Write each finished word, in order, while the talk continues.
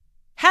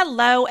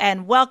Hello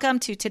and welcome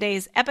to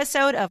today's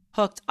episode of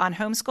Hooked on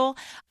Homeschool.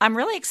 I'm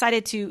really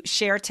excited to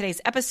share today's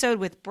episode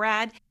with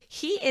Brad.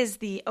 He is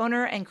the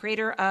owner and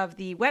creator of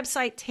the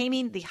website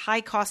Taming the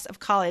High Cost of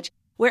College,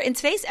 where in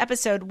today's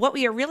episode, what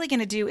we are really going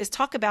to do is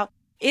talk about,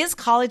 is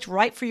college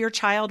right for your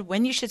child?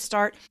 When you should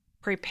start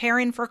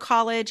preparing for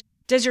college?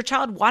 Does your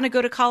child want to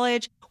go to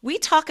college? We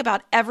talk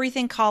about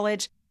everything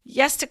college,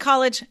 yes to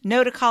college,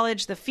 no to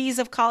college, the fees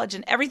of college,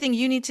 and everything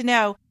you need to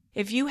know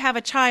if you have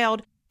a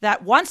child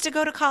that wants to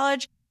go to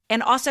college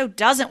and also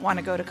doesn't want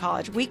to go to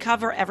college. We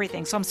cover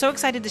everything. So I'm so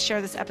excited to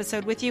share this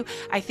episode with you.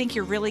 I think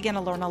you're really going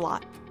to learn a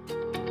lot.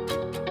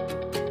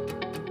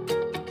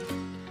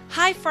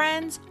 Hi,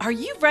 friends. Are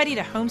you ready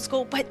to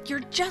homeschool, but you're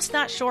just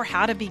not sure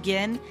how to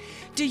begin?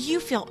 Do you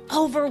feel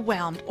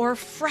overwhelmed or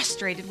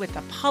frustrated with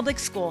the public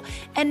school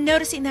and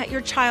noticing that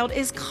your child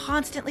is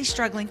constantly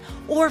struggling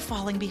or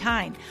falling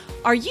behind?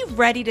 Are you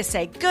ready to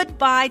say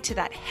goodbye to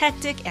that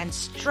hectic and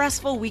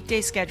stressful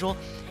weekday schedule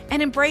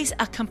and embrace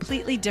a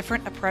completely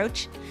different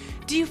approach?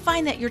 Do you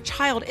find that your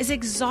child is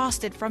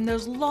exhausted from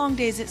those long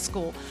days at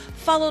school,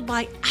 followed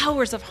by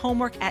hours of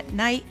homework at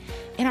night?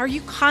 And are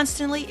you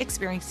constantly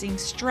experiencing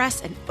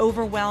stress and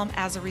overwhelm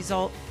as a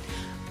result?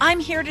 I'm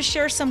here to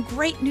share some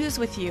great news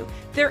with you.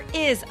 There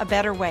is a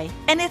better way,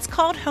 and it's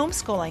called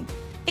homeschooling.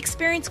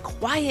 Experience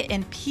quiet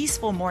and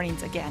peaceful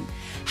mornings again.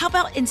 How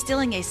about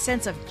instilling a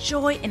sense of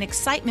joy and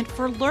excitement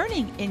for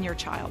learning in your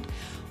child?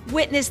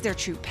 Witness their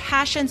true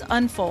passions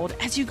unfold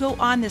as you go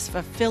on this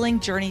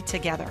fulfilling journey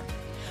together.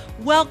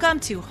 Welcome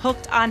to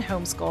Hooked on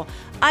Homeschool.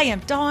 I am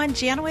Dawn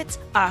Janowitz,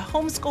 a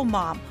homeschool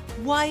mom,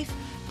 wife,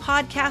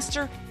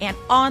 podcaster, and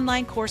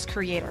online course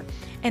creator.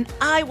 And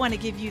I want to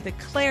give you the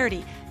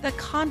clarity, the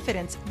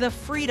confidence, the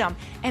freedom,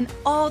 and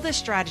all the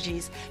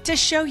strategies to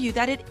show you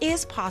that it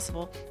is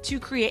possible to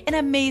create an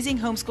amazing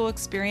homeschool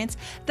experience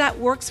that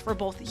works for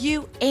both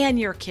you and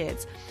your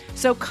kids.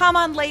 So come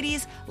on,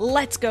 ladies,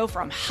 let's go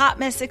from Hot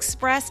Mess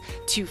Express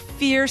to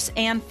fierce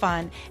and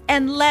fun,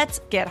 and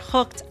let's get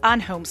hooked on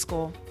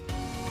homeschool.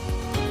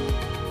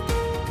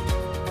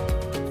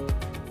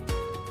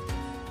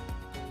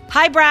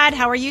 Hi, Brad.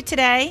 How are you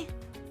today?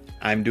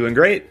 I'm doing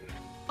great.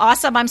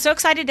 Awesome. I'm so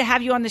excited to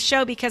have you on the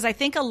show because I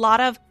think a lot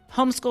of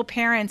homeschool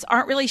parents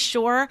aren't really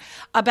sure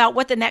about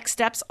what the next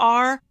steps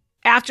are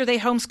after they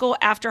homeschool,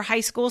 after high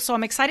school. So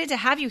I'm excited to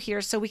have you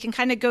here so we can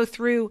kind of go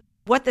through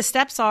what the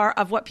steps are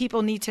of what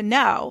people need to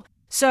know.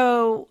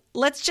 So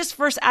let's just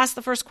first ask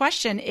the first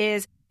question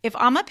is, if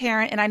I'm a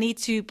parent and I need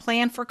to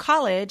plan for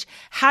college,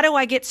 how do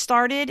I get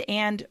started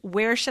and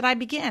where should I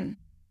begin?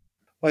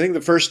 Well, I think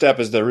the first step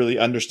is to really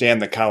understand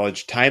the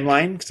college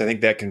timeline, because I think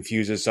that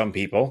confuses some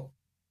people.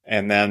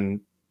 And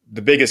then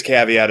the biggest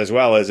caveat as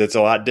well is it's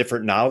a lot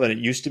different now than it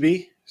used to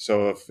be.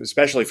 So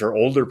especially for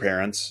older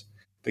parents,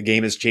 the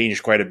game has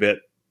changed quite a bit,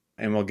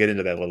 and we'll get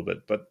into that a little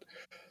bit. But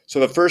so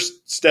the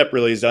first step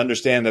really is to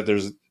understand that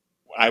there's,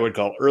 I would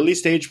call early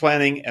stage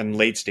planning and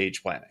late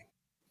stage planning.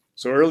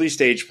 So early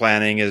stage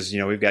planning is,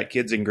 we've got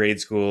kids in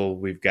grade school,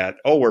 we've got,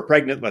 we're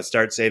pregnant, let's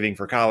start saving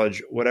for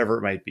college, whatever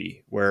it might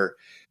be, where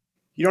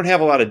you don't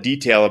have a lot of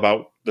detail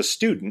about the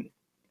student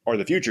or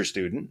the future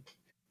student.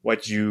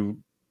 What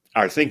you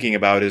are thinking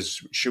about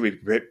is, should we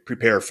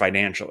prepare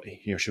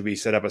financially? Should we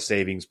set up a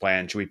savings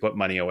plan? Should we put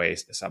money away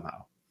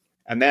somehow?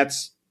 And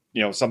that's,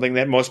 something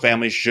that most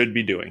families should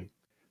be doing.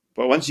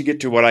 But once you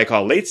get to what I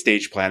call late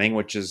stage planning,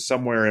 which is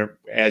somewhere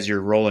as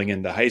you're rolling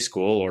into high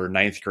school or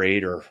ninth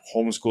grade or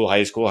homeschool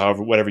high school,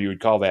 whatever you would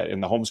call that in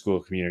the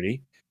homeschool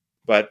community.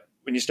 But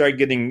when you start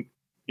getting,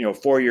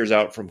 4 years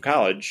out from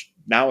college,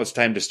 now it's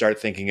time to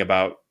start thinking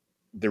about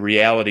the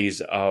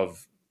realities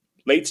of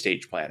late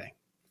stage planning.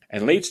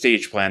 And late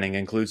stage planning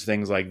includes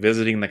things like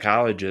visiting the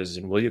colleges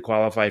and will you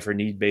qualify for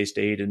need-based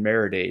aid and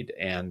merit aid?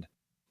 And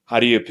how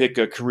do you pick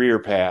a career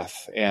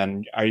path?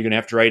 And are you going to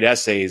have to write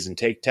essays and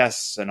take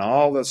tests and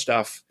all this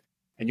stuff?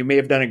 And you may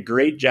have done a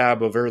great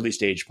job of early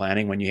stage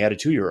planning when you had a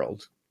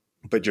 2-year-old,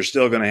 but you're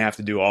still going to have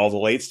to do all the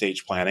late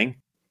stage planning.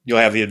 You'll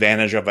have the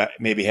advantage of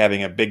maybe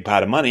having a big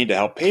pot of money to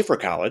help pay for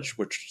college,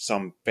 which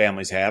some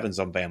families have and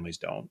some families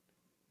don't.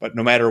 But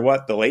no matter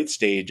what, the late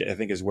stage, I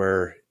think, is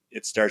where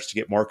it starts to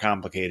get more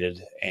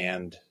complicated,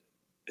 and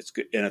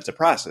it's a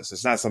process.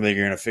 It's not something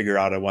you're going to figure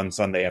out on one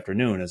Sunday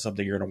afternoon. It's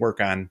something you're going to work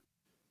on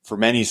for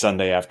many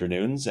Sunday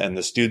afternoons, and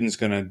the student's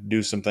going to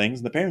do some things,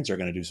 and the parents are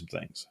going to do some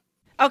things.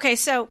 Okay,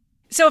 so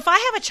if I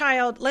have a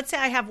child, let's say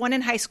I have one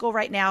in high school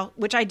right now,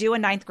 which I do, a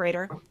ninth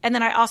grader, and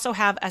then I also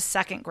have a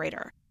second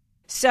grader.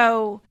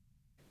 So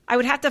I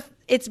would have to,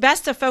 it's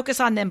best to focus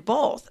on them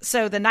both.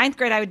 So the ninth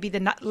grade, I would be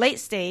the late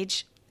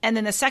stage, and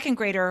then the second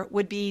grader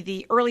would be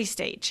the early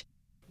stage.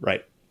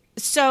 Right.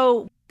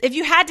 So if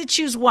you had to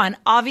choose one,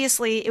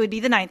 obviously it would be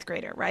the ninth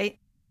grader, right?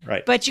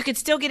 Right. But you could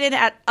still get in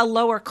at a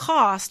lower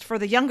cost for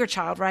the younger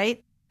child,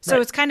 right?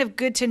 So It's kind of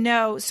good to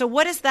know. So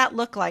what does that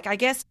look like? I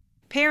guess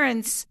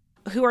parents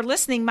who are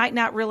listening might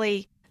not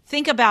really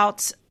think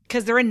about,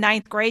 because they're in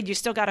ninth grade, you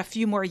still got a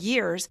few more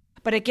years,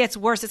 but it gets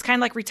worse. It's kind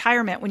of like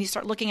retirement. When you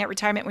start looking at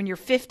retirement when you're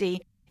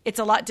 50, it's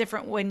a lot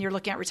different when you're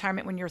looking at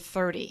retirement when you're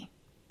 30.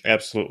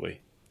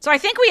 Absolutely. So I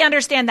think we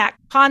understand that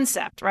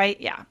concept, right?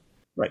 Yeah.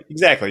 Right.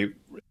 Exactly.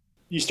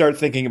 You start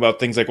thinking about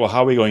things like, well,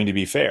 how are we going to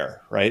be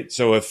fair? Right.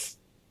 So if,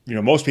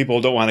 most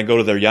people don't want to go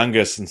to their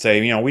youngest and say,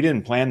 we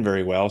didn't plan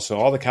very well, so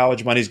all the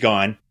college money's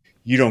gone.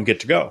 You don't get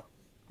to go.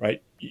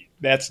 Right.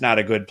 That's not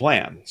a good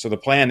plan. So the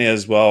plan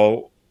is,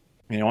 well,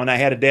 and I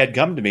had a dad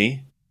come to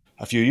me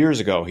a few years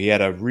ago. He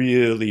had a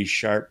really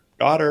sharp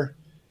daughter,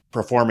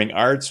 performing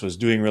arts, was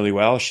doing really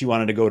well. She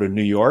wanted to go to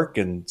New York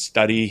and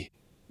study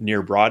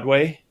near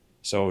Broadway.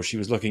 So she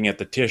was looking at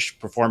the Tisch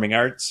Performing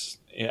Arts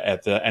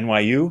at the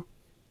NYU.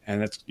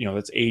 And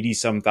that's 80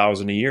 some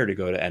thousand a year to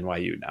go to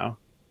NYU now.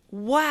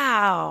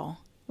 Wow.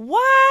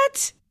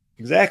 What?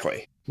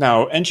 Exactly.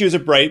 Now, and she was a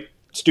bright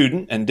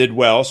student and did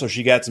well, so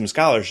she got some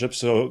scholarships.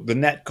 So the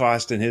net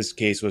cost in his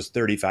case was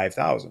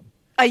 $35,000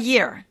 a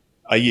year.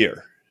 A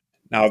year.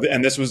 Now,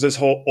 and this was his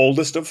whole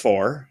oldest of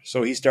four,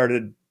 so he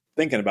started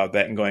thinking about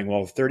that and going,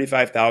 well,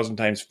 35,000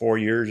 times 4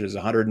 years is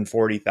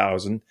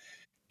 140,000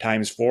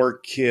 times 4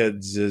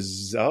 kids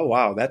is, oh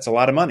wow, that's a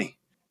lot of money.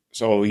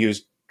 So he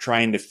was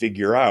trying to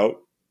figure out,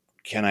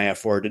 can I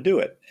afford to do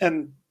it?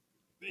 And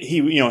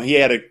he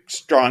had a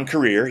strong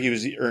career. He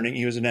was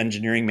an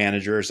engineering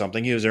manager or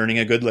something. He was earning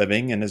a good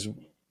living, and his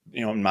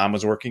mom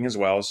was working as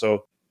well.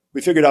 So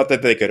we figured out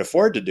that they could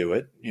afford to do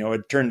it.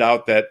 It turned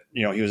out that,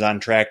 he was on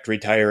track to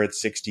retire at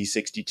 60,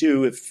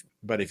 62.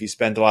 But if he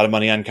spent a lot of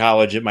money on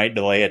college, it might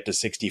delay it to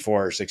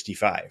 64 or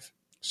 65.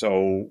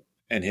 So,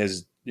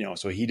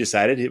 so he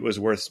decided it was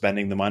worth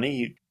spending the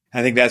money.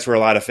 I think that's where a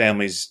lot of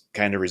families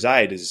kind of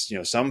reside is,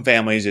 some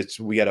families,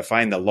 we got to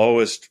find the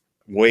lowest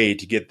way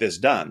to get this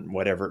done,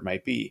 whatever it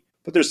might be.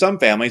 But there's some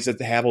families that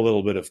have a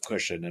little bit of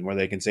cushion and where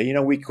they can say,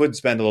 we could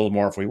spend a little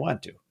more if we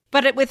want to.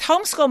 But with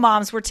homeschool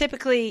moms, we're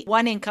typically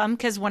one income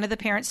because one of the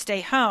parents stay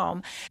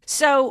home.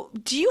 So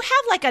do you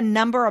have like a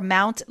number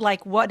amount,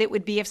 like what it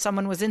would be if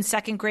someone was in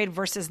second grade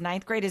versus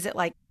ninth grade? Is it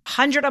like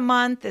 100 a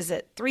month? Is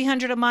it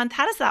 300 a month?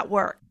 How does that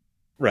work?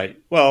 Right.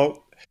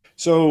 Well,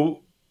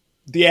 so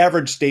the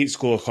average state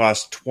school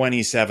costs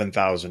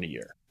 $27,000 a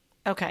year.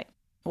 Okay.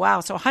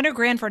 Wow. So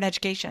 $100,000 for an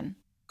education.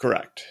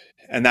 Correct.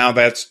 And now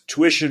that's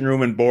tuition,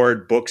 room and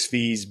board, books,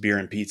 fees, beer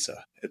and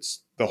pizza.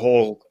 It's the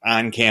whole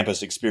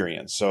on-campus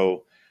experience.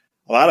 So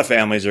a lot of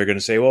families are going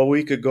to say, well,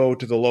 we could go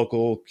to the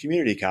local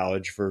community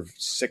college for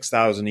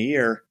 $6,000 a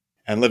year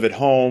and live at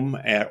home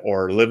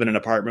or live in an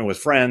apartment with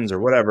friends or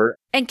whatever.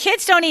 And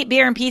kids don't eat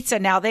beer and pizza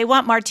now. They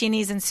want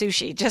martinis and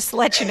sushi, just to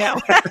let you know.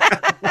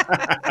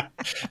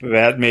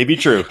 That may be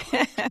true.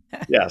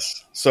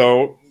 Yes.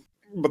 So,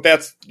 but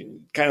that's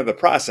kind of the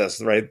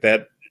process, right?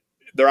 That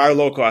there are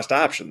low-cost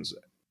options.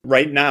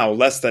 Right now,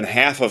 less than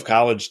half of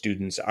college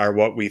students are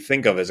what we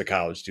think of as a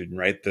college student,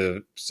 right?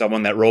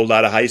 Someone that rolled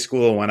out of high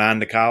school and went on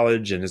to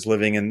college and is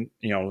living in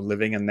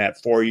that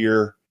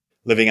 4-year,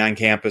 living on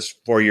campus,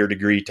 4-year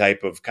degree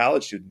type of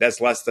college student.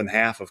 That's less than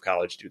half of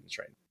college students,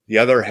 right? The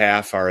other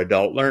half are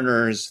adult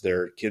learners.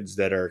 They're kids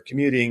that are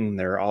commuting.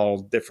 They're all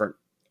different,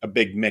 a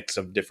big mix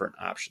of different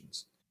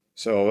options.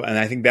 So, and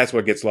I think that's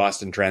what gets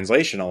lost in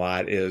translation a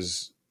lot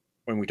is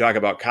when we talk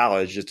about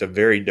college, it's a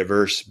very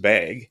diverse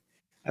bag.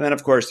 And then,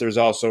 of course, there's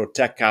also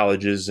tech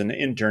colleges and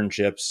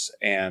internships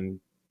and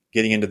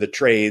getting into the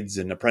trades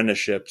and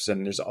apprenticeships.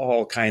 And there's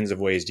all kinds of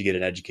ways to get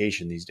an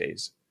education these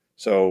days.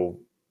 So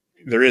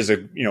there is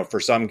for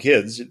some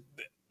kids,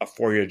 a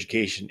 4-year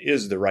education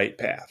is the right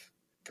path.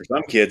 For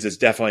some kids, it's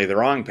definitely the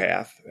wrong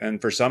path. And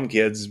for some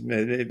kids,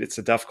 it's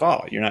a tough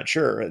call. You're not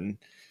sure. And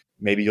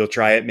maybe you'll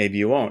try it, maybe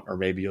you won't, or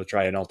maybe you'll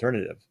try an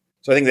alternative.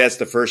 So I think that's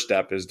the first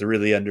step is to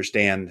really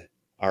understand,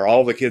 are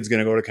all the kids going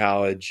to go to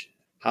college?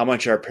 How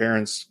much are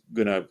parents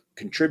going to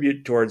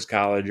contribute towards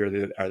college,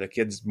 or are the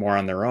kids more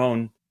on their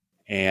own?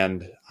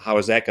 And how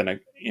is that going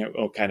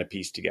to kind of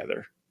piece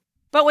together?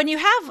 But when you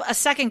have a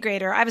second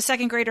grader, I have a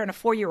second grader and a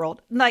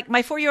 4-year-old. Like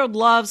my 4-year-old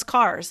loves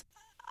cars.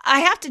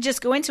 I have to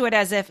just go into it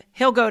as if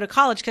he'll go to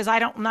college because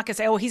I'm not going to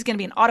say, oh, he's going to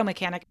be an auto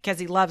mechanic because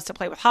he loves to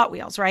play with Hot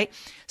Wheels, right?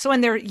 So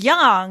when they're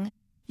young,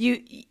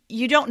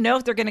 you don't know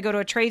if they're going to go to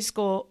a trade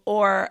school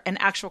or an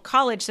actual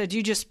college. So do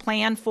you just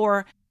plan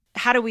for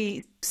how do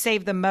we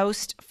save the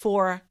most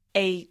for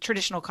a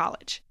traditional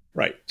college?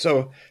 Right.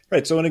 So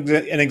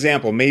an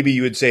example, maybe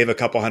you would save a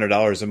couple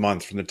 $100 a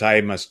month from the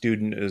time a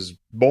student is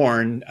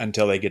born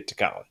until they get to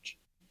college.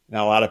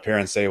 Now, a lot of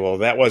parents say, well,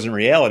 that wasn't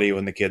reality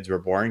when the kids were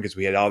born because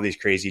we had all these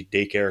crazy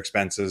daycare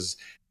expenses.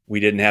 We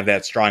didn't have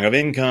that strong of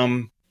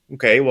income.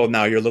 Okay, well,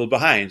 now you're a little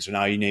behind. So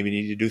now you maybe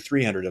need to do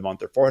 $300 a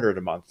month or $400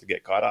 a month to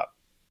get caught up.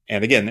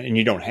 And again, and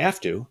you don't have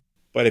to,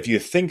 but if you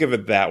think of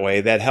it that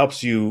way, that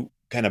helps you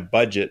kind of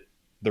budget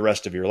the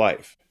rest of your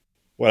life.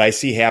 What I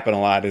see happen a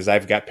lot is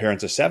I've got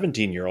parents of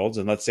 17-year-olds,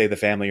 and let's say the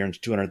family earns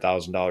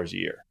 $200,000 a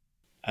year.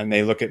 And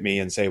they look at me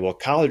and say, well,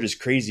 college is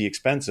crazy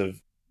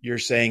expensive. You're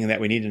saying that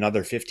we need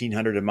another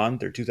 $1,500 a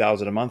month or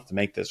 $2,000 a month to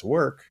make this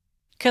work.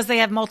 Because they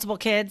have multiple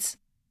kids.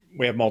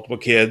 We have multiple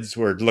kids.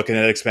 We're looking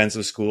at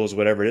expensive schools,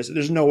 whatever it is.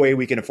 There's no way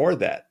we can afford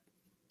that.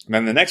 And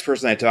then the next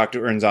person I talk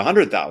to earns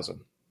 $100,000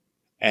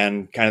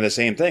 and kind of the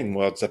same thing.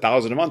 Well, it's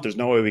 $1,000 a month. There's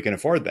no way we can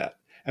afford that.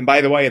 And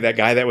by the way, that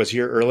guy that was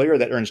here earlier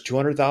that earns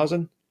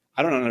 $200,000,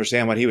 I don't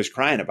understand what he was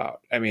crying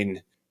about. I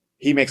mean,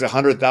 he makes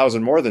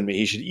 100,000 more than me.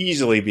 He should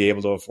easily be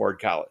able to afford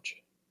college.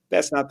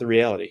 That's not the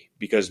reality,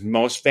 because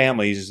most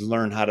families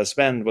learn how to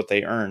spend what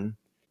they earn,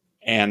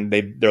 and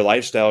their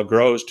lifestyle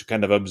grows to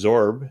kind of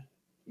absorb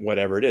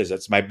whatever it is.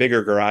 That's my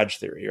bigger garage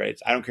theory, right?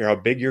 I don't care how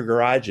big your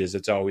garage is,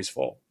 it's always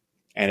full.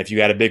 And if you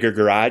got a bigger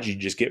garage, you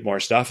just get more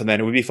stuff and then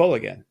it would be full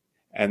again.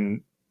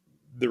 And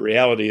the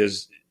reality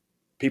is,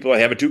 people that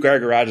have a 2-car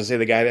garage, and say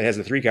the guy that has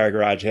a 3-car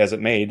garage has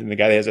it made, and the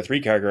guy that has a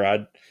 3-car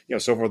garage,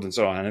 so forth and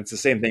so on. It's the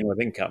same thing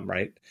with income,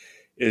 right?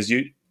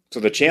 So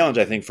the challenge,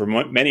 I think, for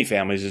many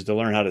families is to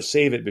learn how to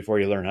save it before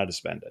you learn how to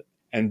spend it,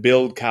 and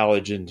build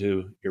college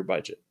into your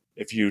budget.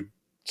 If you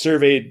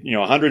surveyed,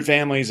 100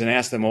 families and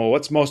asked them, well,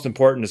 what's most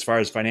important as far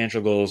as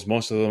financial goals?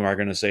 Most of them are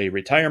going to say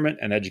retirement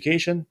and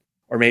education,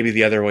 or maybe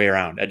the other way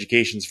around.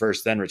 Education's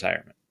first, then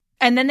retirement.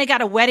 And then they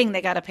got a wedding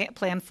they got to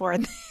plan for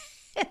in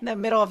the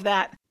middle of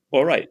that.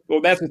 Well, right.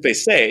 Well, that's what they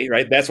say,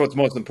 right? That's what's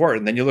most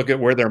important. Then you look at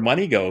where their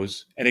money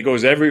goes, and it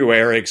goes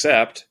everywhere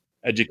except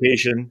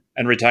education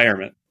and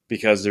retirement,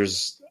 because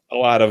there's a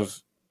lot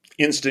of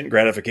instant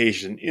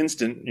gratification,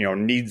 instant,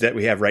 needs that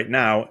we have right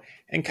now,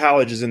 and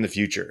college is in the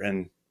future.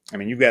 And I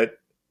mean, you've got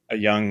a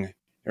young,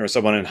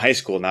 someone in high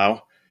school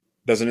now.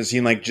 Doesn't it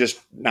seem like just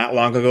not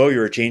long ago you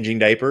were changing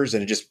diapers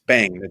and it just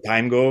bang, the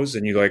time goes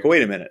and you go like,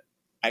 wait a minute,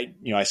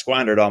 I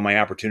squandered all my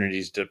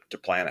opportunities to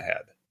plan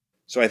ahead.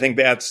 So I think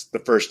that's the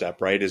first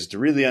step, right? Is to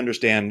really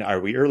understand, are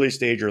we early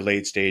stage or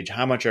late stage?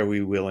 How much are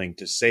we willing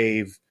to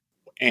save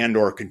and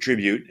or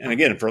contribute? And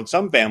again, for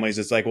some families,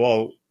 it's like,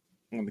 well,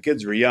 when the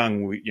kids were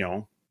young, we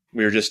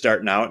were just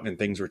starting out and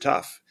things were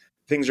tough.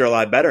 Things are a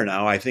lot better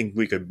now. I think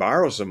we could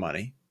borrow some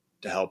money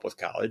to help with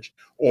college,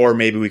 or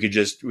maybe we could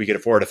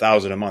afford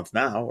 $1,000 a month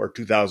now, or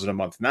 $2,000 a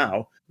month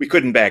now. We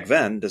couldn't back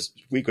then.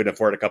 We could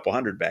afford a couple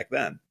hundred back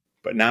then,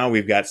 but now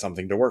we've got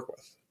something to work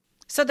with.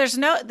 So there's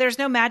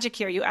no magic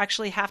here. You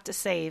actually have to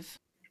save.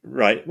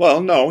 Right.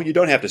 Well, no, you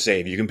don't have to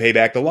save. You can pay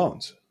back the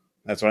loans.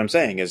 That's what I'm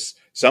saying. Is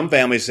some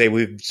families say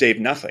we've saved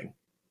nothing,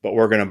 but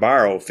we're going to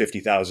borrow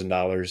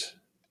 $50,000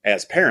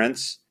 as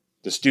parents.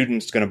 The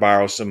student's going to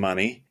borrow some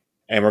money,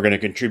 and we're going to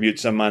contribute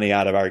some money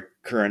out of our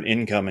current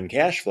income and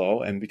cash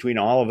flow. And between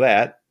all of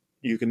that,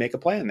 you can make a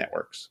plan that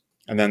works.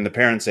 And then the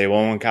parents say,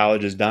 well, when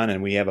college is done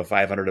and we have a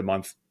 $500 a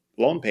month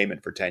loan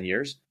payment for 10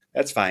 years,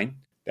 that's fine.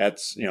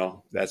 That's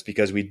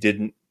because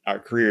our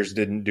careers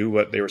didn't do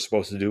what they were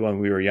supposed to do when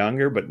we were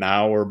younger, but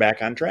now we're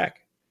back on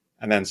track.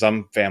 And then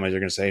some families are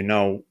going to say,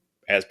 no,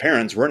 as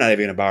parents, we're not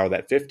even going to borrow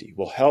that 50.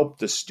 We'll help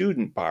the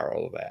student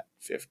borrow that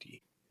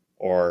 50,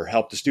 or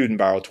help the student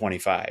borrow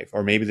 25,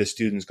 or maybe the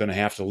student's going to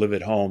have to live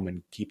at home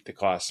and keep the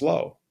costs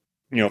low.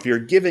 If you're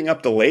giving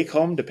up the lake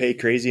home to pay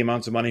crazy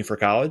amounts of money for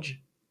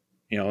college,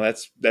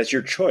 that's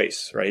your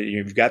choice, right?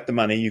 You've got the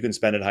money, you can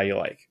spend it how you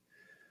like.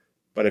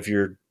 But if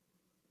you're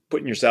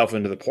putting yourself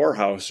into the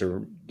poorhouse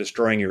or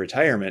destroying your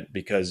retirement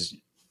because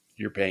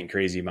you're paying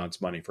crazy amounts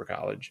of money for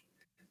college,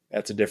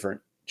 that's a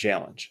different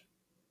challenge.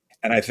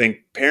 And I think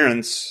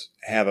parents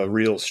have a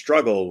real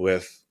struggle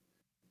with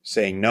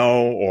saying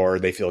no, or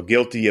they feel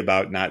guilty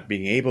about not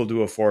being able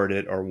to afford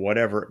it, or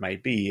whatever it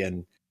might be,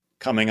 and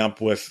coming up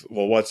with,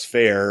 well, what's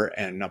fair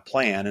and a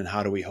plan, and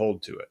how do we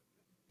hold to it?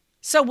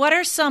 So what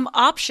are some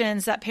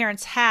options that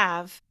parents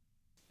have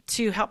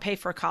to help pay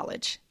for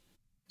college?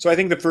 So I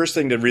think the first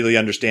thing to really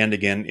understand,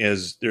 again,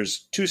 is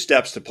there's 2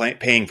 steps to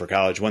paying for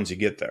college once you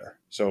get there.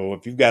 So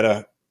if you've got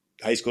a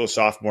high school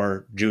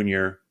sophomore,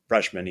 junior,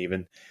 freshman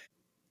even,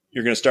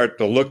 you're going to start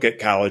to look at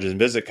colleges and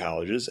visit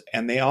colleges,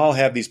 and they all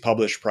have these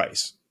published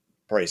prices.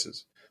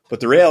 But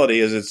the reality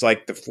is it's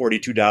like the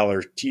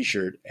 $42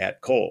 t-shirt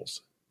at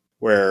Kohl's,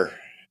 but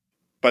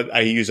I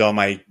use all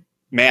my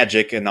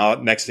magic, and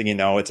next thing you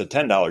know, it's a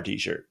 $10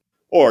 t-shirt.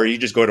 Or you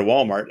just go to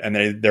Walmart and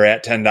they're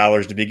at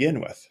 $10 to begin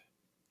with.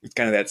 It's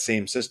kind of that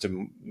same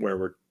system where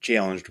we're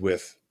challenged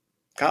with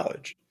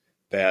college,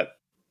 that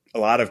a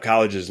lot of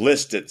colleges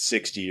list at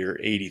 $60,000 or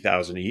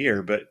 $80,000 a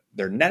year, but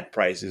their net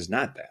price is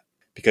not that,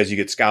 because you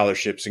get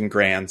scholarships and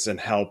grants and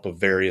help of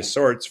various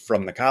sorts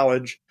from the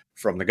college,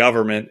 from the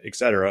government,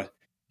 etc.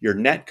 Your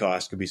net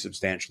cost could be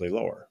substantially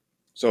lower.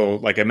 So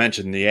like I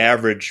mentioned, the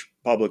average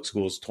public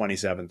school is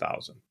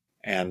 $27,000,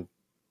 and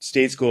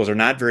state schools are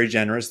not very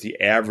generous. The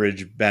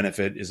average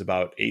benefit is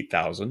about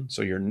 $8,000.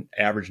 So your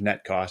average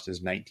net cost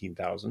is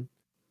 $19,000.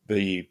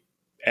 The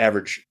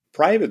average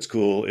private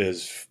school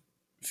is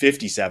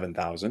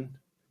 $57,000,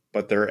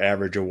 but their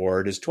average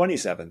award is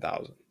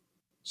 $27,000.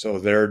 So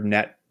their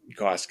net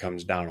cost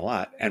comes down a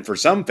lot. And for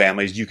some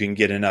families, you can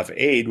get enough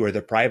aid where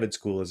the private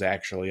school is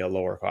actually a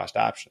lower cost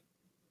option.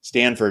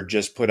 Stanford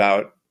just put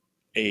out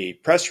a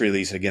press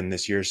release again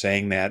this year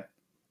saying that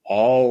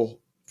all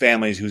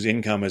families whose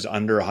income is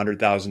under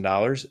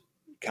 $100,000,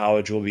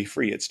 college will be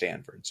free at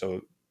Stanford.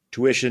 So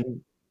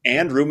tuition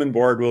and room and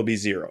board will be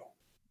 $0.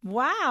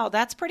 Wow,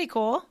 that's pretty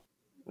cool.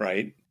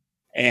 Right.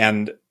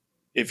 And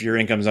if your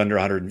income's under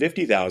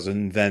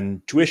 $150,000,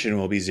 then tuition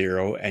will be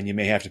 $0, and you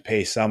may have to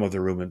pay some of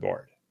the room and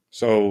board.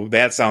 So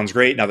that sounds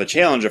great. Now, the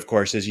challenge, of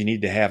course, is you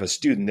need to have a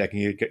student that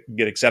can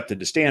get accepted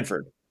to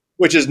Stanford,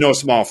 which is no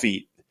small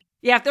feat.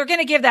 Yeah, if they're going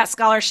to give that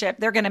scholarship,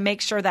 they're going to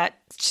make sure that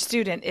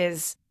student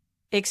is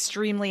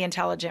extremely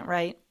intelligent,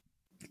 right?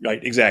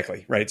 Right,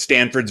 exactly. Right.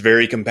 Stanford's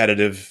very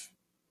competitive.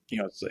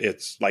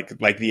 It's like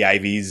the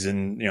Ivies,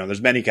 and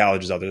there's many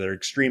colleges out there that are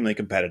extremely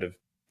competitive.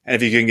 And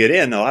if you can get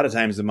in, a lot of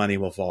times the money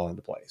will fall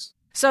into place.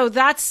 So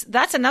that's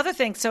another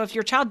thing. So if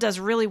your child does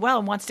really well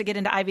and wants to get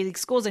into Ivy League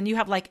schools and you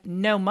have like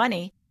no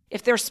money,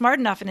 if they're smart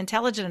enough and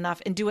intelligent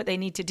enough and do what they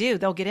need to do,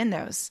 they'll get in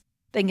those.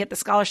 They can get the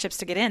scholarships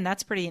to get in.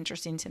 That's pretty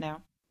interesting to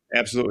know.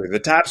 Absolutely. The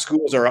top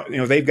schools are,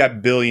 they've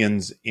got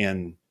billions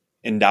in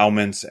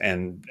endowments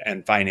and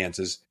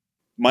finances.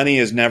 Money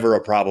is never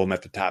a problem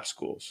at the top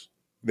schools.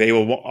 They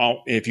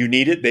will, if you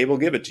need it, they will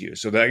give it to you.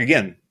 So that,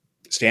 again,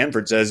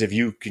 Stanford says if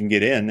you can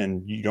get in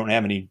and you don't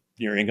have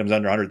your income's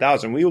under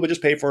 100,000, we will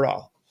just pay for it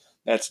all.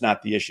 That's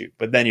not the issue.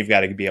 But then you've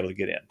got to be able to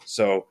get in.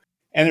 So,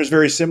 and there's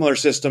very similar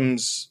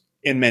systems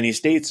in many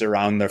states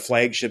around the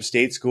flagship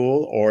state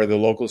school or the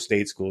local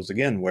state schools,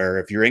 again, where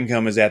if your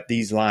income is at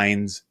these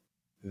lines,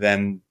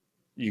 then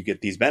you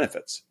get these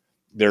benefits.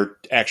 They're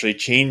actually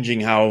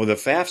changing how the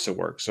FAFSA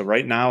works. So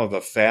right now, the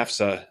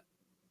FAFSA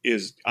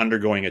is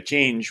undergoing a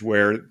change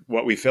where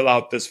what we fill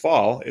out this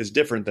fall is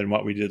different than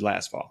what we did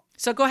last fall.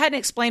 So go ahead and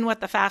explain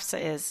what the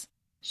FAFSA is.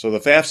 So the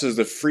FAFSA is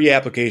the free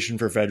application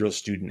for federal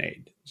student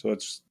aid. So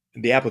it's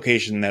the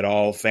application that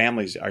all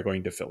families are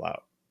going to fill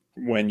out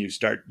when you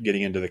start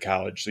getting into the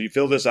college. So you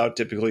fill this out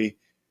typically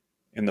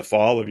in the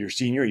fall of your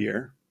senior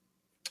year,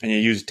 and you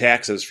use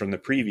taxes from the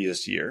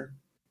previous year.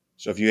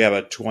 So if you have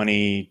a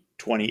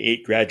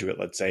 2028 graduate,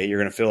 let's say, you're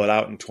going to fill it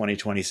out in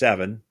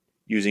 2027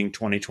 using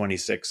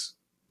 2026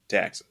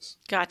 taxes.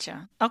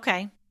 Gotcha.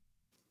 Okay.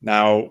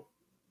 Now,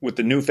 with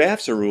the new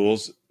FAFSA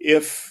rules,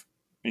 if,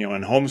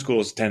 and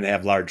homeschools tend to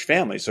have large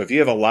families. So if you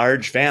have a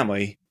large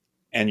family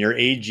and your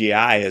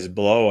AGI is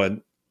below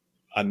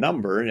a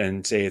number,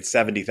 and say it's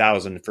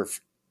 70,000 for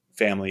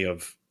family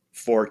of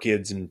 4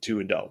 kids and 2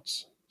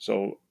 adults.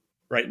 So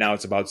right now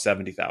it's about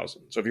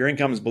 70,000. So if your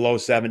income is below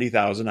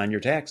 70,000 on your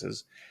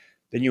taxes,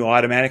 then you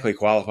automatically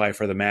qualify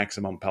for the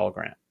maximum Pell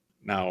Grant.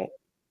 Now,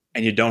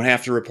 and you don't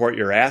have to report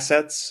your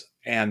assets.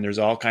 And there's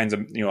all kinds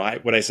of,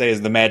 what I say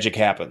is the magic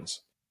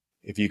happens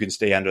if you can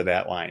stay under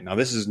that line. Now,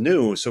 this is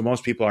new, so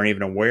most people aren't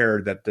even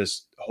aware that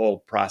this whole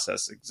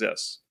process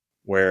exists,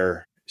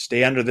 where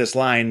stay under this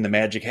line, the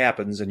magic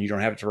happens, and you don't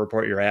have to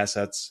report your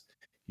assets,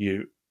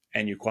 you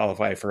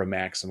qualify for a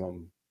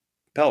maximum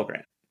Pell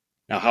Grant.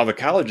 Now, how the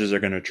colleges are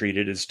going to treat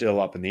it is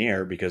still up in the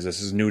air because this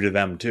is new to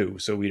them too,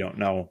 so we don't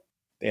know.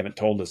 They haven't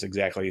told us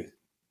exactly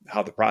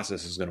how the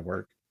process is going to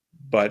work.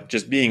 But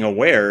just being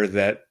aware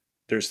that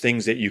there's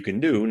things that you can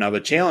do. Now, the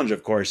challenge,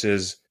 of course,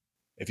 is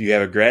if you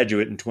have a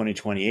graduate in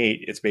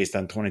 2028, it's based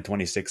on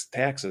 2026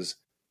 taxes,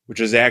 which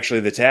is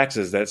actually the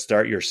taxes that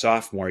start your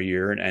sophomore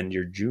year and end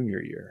your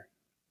junior year.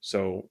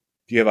 So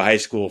if you have a high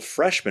school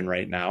freshman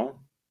right now.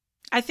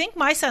 I think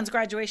my son's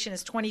graduation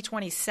is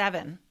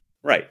 2027.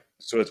 Right.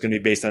 So it's going to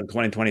be based on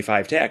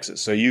 2025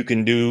 taxes. So you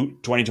can do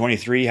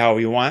 2023 how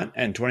you want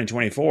and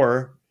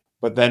 2024.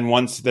 But then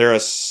once they're a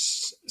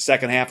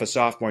second half of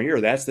sophomore year,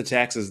 that's the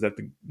taxes that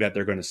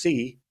they're going to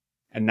see.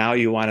 And now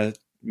you want to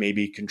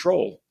maybe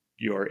control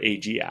your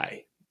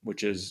AGI,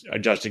 which is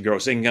adjusted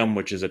gross income,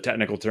 which is a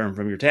technical term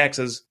from your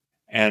taxes.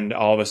 And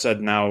all of a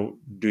sudden now,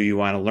 do you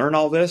want to learn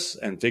all this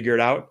and figure it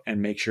out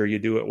and make sure you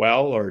do it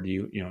well? Or do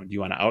you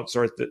want to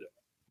outsource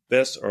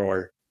this?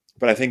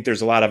 But I think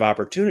there's a lot of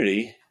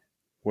opportunity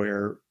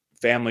where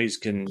families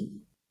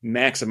can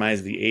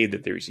maximize the aid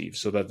that they receive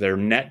so that their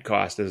net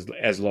cost is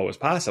as low as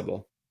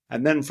possible.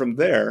 And then from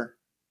there,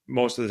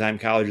 most of the time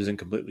college isn't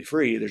completely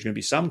free. There's going to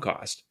be some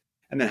cost.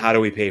 And then how do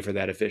we pay for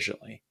that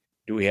efficiently?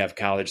 Do we have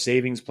college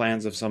savings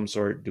plans of some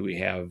sort? Do we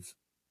have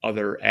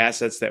other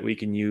assets that we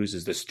can use?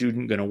 Is the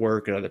student going to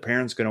work? Are the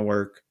parents going to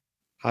work?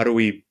 How do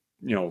we,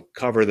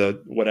 cover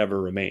the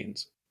whatever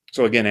remains?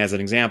 So again, as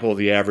an example,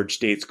 the average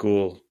state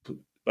school,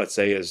 let's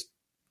say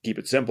keep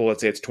it simple.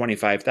 Let's say it's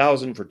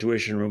 $25,000 for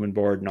tuition, room and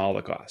board, and all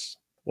the costs.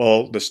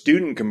 Well, the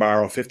student can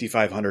borrow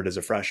 $5,500 as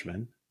a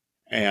freshman.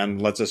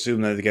 And let's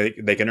assume that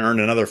they can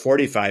earn another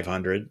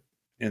 $4,500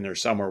 in their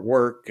summer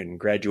work and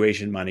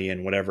graduation money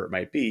and whatever it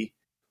might be.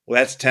 Well,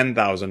 that's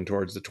 $10,000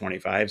 towards the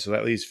 25, so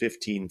that leaves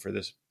 $15 for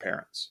this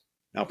parents.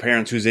 Now,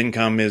 parents whose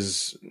income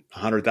is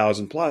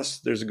 $100,000 plus,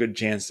 there's a good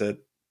chance that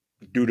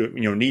due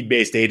to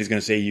need-based aid is going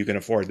to say you can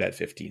afford that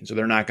 $15, so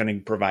they're not going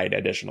to provide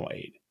additional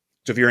aid.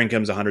 So if your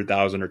income is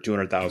 $100,000 or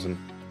 $200,000,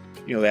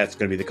 that's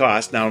going to be the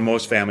cost. Now, in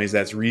most families,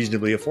 that's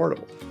reasonably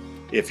affordable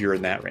if you're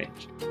in that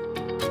range.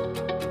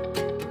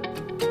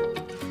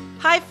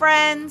 Hi,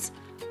 friends.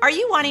 Are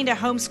you wanting to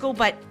homeschool,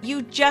 but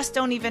you just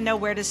don't even know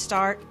where to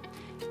start?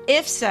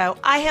 If so,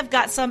 I have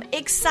got some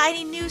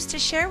exciting news to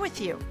share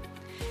with you.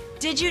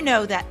 Did you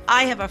know that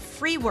I have a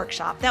free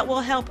workshop that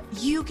will help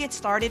you get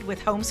started with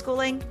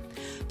homeschooling?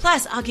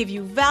 Plus, I'll give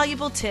you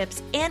valuable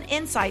tips and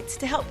insights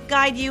to help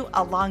guide you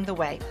along the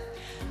way.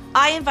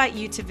 I invite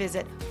you to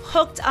visit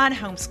Hooked on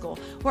Homeschool,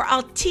 where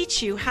I'll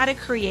teach you how to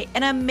create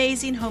an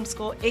amazing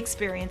homeschool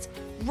experience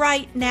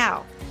right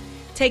now.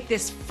 Take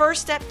this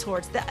first step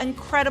towards the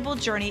incredible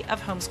journey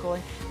of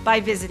homeschooling by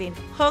visiting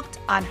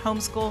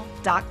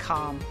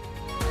hookedonhomeschool.com.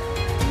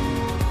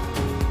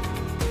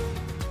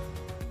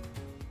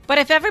 But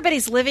if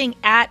everybody's living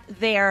at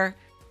their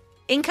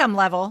income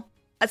level,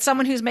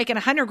 someone who's making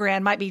 100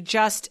 grand might be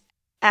just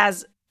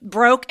as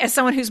broke as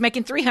someone who's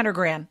making 300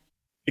 grand.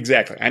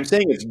 Exactly. I'm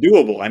saying it's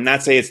doable. I'm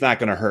not saying it's not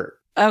going to hurt.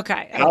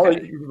 Okay.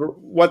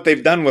 What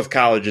they've done with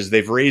college is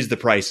they've raised the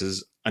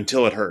prices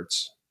until it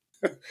hurts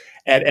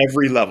at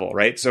every level,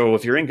 right? So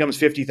if your income's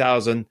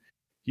 50,000,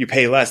 you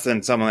pay less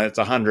than someone that's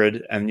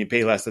 100, and you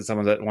pay less than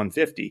someone that's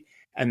 150.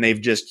 And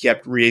they've just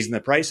kept raising the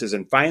prices.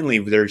 And finally,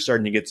 they're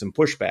starting to get some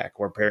pushback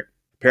where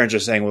parents are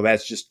saying, well,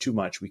 that's just too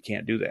much. We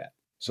can't do that.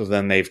 So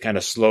then they've kind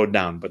of slowed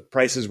down. But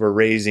prices were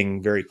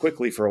raising very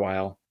quickly for a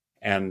while.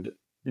 And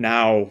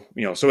now,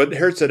 so it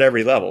hurts at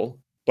every level.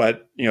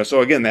 But,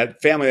 so again,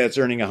 that family that's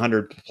earning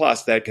 100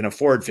 plus that can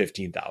afford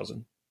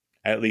 15,000,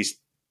 at least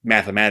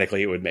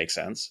mathematically, it would make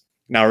sense.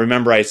 Now,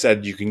 remember, I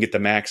said you can get the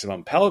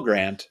maximum Pell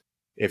Grant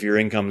if your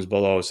income's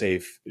below,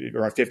 say,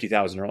 around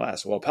 50,000 or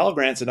less. Well, Pell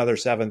Grant's another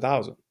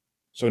 7,000.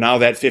 So now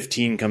that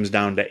 15 comes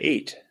down to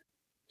 8.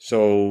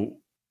 So,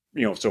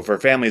 so for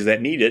families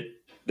that need it,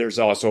 there's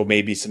also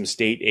maybe some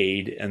state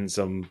aid and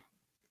some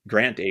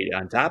grant aid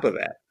on top of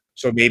that.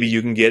 So maybe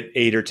you can get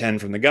 8 or 10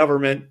 from the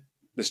government.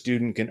 The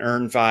student can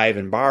earn 5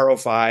 and borrow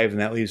 5, and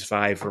that leaves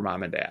 5 for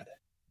mom and dad.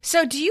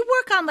 So do you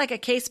work on like a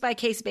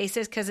case-by-case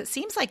basis? Because it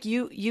seems like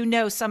you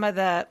know some of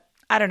the,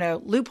 I don't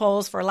know,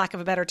 loopholes, for lack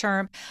of a better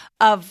term,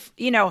 of,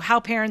 how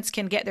parents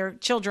can get their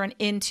children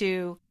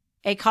into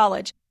a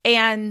college.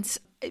 And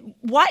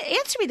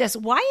answer me this,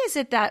 why is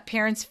it that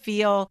parents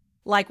feel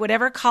like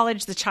whatever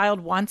college the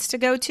child wants to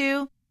go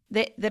to,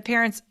 the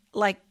parents,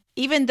 like,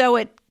 even though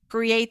it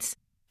creates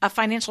a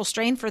financial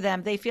strain for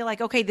them, they feel like,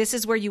 okay, this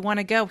is where you want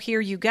to go,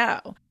 here you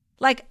go.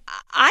 Like,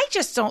 I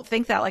just don't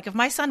think that. Like, if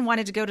my son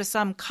wanted to go to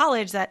some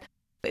college that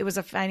it was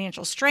a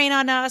financial strain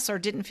on us or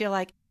didn't feel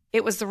like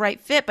it was the right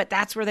fit, but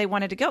that's where they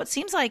wanted to go. It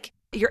seems like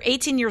you're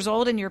 18 years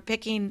old and you're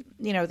picking,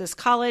 this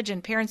college,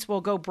 and parents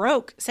will go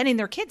broke sending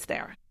their kids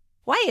there.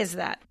 Why is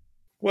that?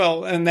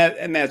 Well, and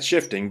that's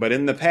shifting. But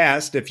in the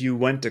past, if you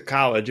went to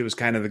college, it was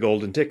kind of the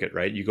golden ticket,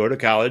 right? You go to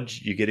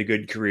college, you get a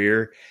good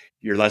career,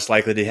 you're less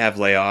likely to have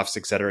layoffs,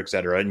 et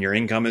cetera, and your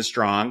income is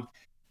strong.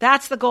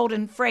 That's the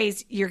golden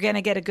phrase. You're going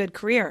to get a good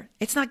career.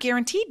 It's not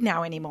guaranteed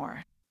now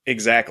anymore.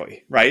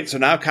 Exactly. Right. So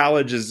now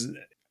college is,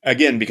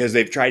 again, because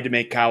they've tried to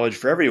make college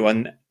for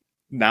everyone.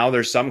 Now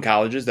there's some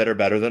colleges that are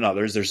better than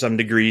others. There's some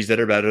degrees that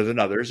are better than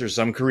others. There's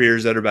some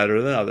careers that are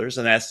better than others.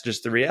 And that's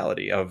just the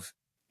reality of,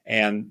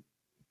 and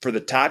for the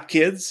top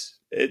kids,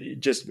 it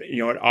just,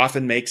 it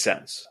often makes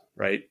sense,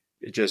 right?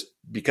 It just,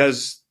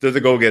 because they're the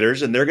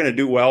go-getters and they're going to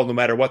do well no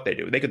matter what they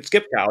do. They could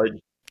skip college.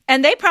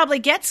 And they probably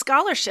get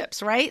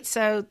scholarships, right?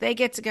 So they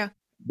get to go.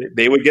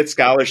 They would get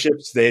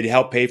scholarships. They'd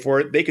help pay for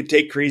it. They could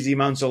take crazy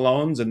amounts of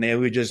loans and they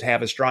would just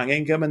have a strong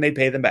income and they'd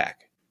pay them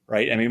back,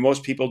 right? I mean,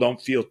 most people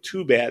don't feel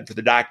too bad for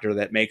the doctor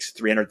that makes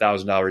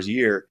 $300,000 a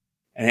year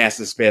and has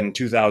to spend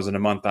 $2,000 a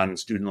month on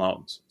student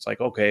loans. It's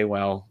like, okay,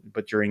 well,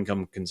 but your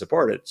income can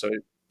support it. So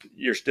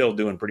you're still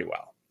doing pretty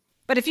well.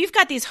 But if you've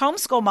got these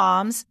homeschool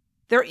moms,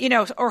 they're,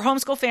 or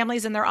homeschool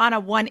families, and they're on a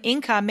one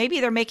income,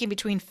 maybe they're making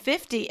between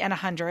 50 and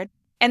 100,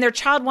 and their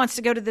child wants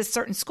to go to this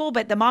certain school,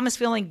 but the mom is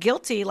feeling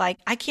guilty, like,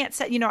 I can't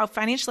send,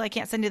 financially, I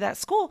can't send you to that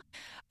school.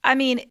 I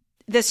mean,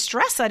 the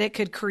stress that it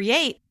could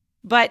create.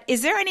 But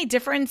is there any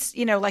difference,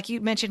 like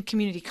you mentioned,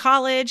 community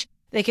college,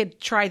 they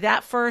could try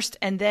that first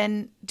and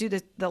then do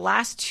the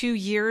last 2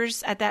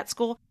 years at that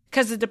school?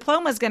 Because the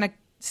diploma is going to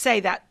say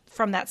that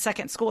from that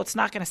second school. It's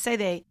not going to say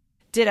they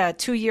did a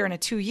 2-year and a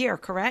 2-year,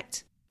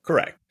 correct?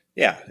 Correct.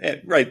 Yeah,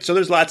 right. So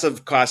there's lots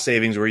of cost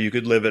savings where you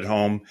could live at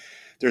home.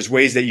 There's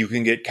ways that you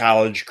can get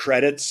college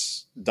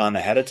credits done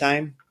ahead of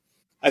time.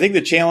 I think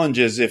the challenge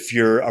is if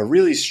you're a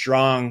really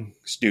strong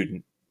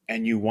student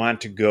and you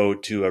want to go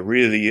to a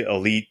really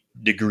elite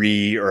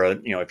degree, or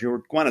if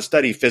you want to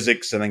study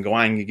physics and then go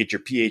on and get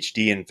your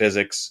PhD in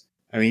physics,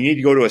 I mean, you need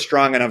to go to a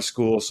strong enough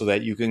school so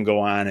that you can go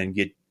on and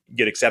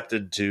get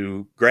accepted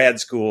to grad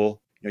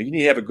school. You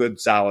need to have a good,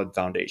 solid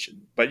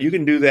foundation. But you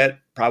can do that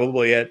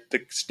probably at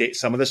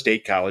some of the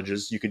state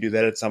colleges. You can do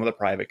that at some of the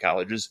private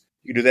colleges.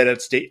 You can do that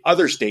at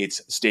other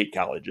states' state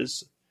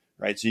colleges,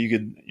 right? So you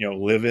could,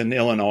 live in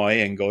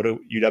Illinois and go to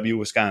UW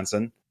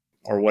Wisconsin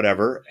or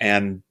whatever.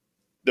 And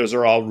those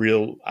are all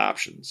real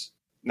options.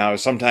 Now,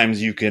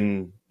 sometimes you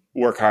can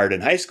work hard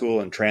in high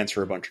school and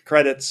transfer a bunch of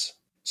credits.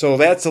 So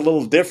that's a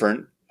little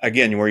different,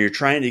 again, where you're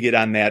trying to get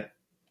on that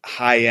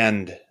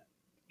high-end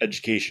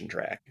education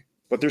track.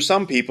 But there's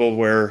some people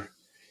where,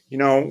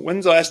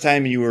 when's the last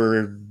time you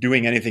were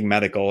doing anything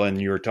medical and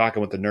you were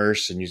talking with the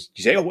nurse and you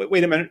say, oh,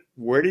 wait a minute,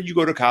 where did you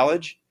go to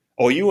college?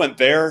 Oh, you went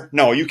there?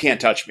 No, you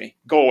can't touch me.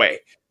 Go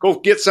away. Go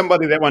get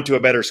somebody that went to a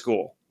better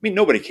school. I mean,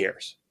 nobody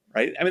cares,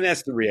 right? I mean,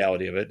 that's the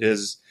reality of it.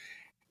 Is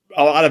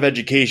a lot of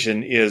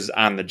education is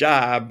on the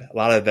job. A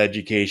lot of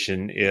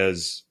education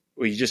is,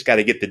 well, you just got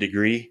to get the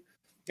degree.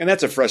 And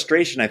that's a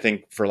frustration, I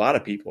think, for a lot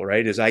of people,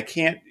 right? Is I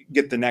can't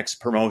get the next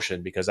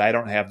promotion because I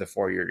don't have the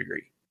 4-year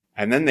degree.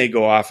 And then they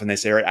go off and they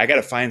say, all right, I got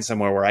to find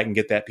somewhere where I can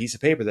get that piece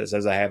of paper that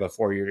says I have a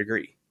 4-year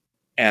degree.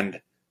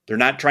 And they're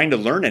not trying to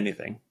learn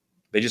anything.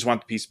 They just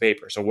want the piece of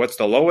paper. So what's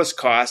the lowest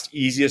cost,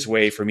 easiest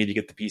way for me to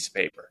get the piece of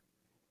paper?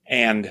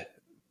 And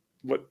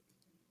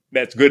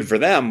that's good for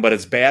them, but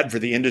it's bad for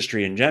the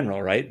industry in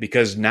general, right?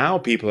 Because now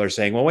people are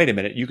saying, well, wait a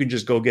minute, you can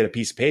just go get a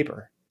piece of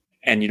paper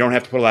and you don't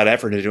have to put a lot of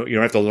effort into it. You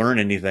don't have to learn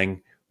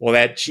anything. Well,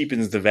 that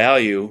cheapens the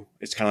value.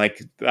 It's kind of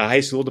like a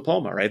high school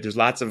diploma, right? There's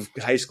lots of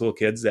high school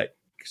kids that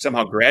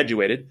somehow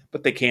graduated,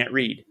 but they can't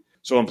read.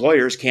 So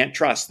employers can't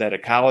trust that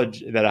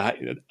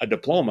a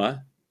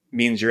diploma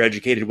means you're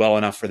educated well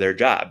enough for their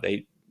job.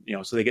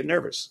 So they get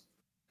nervous.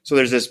 So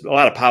there's a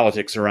lot of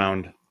politics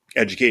around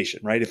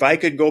education, right? If I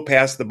could go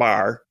past the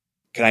bar,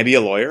 can I be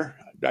a lawyer?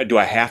 Do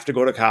I have to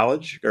go to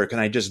college, or can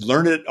I just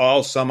learn it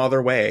all some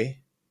other way?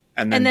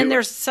 And then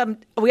there's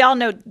we all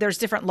know there's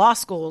different law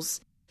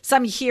schools.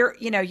 Some here,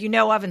 you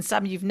know of, and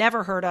some you've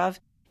never heard of,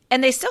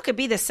 and they still could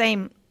be the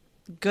same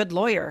good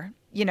lawyer.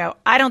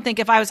 I don't think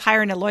if I was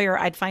hiring a lawyer,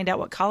 I'd find out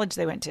what college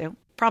they went to.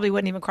 Probably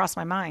wouldn't even cross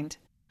my mind.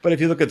 But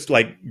if you look at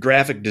like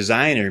graphic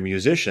design or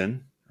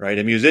musician, right?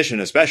 A musician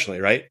especially,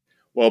 right?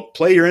 Well,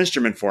 play your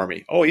instrument for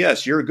me. Oh,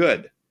 yes, you're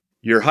good.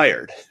 You're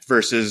hired.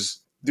 Versus,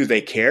 do they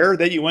care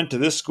that you went to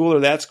this school or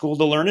that school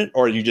to learn it?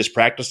 Or you just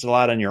practiced a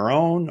lot on your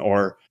own?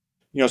 Or,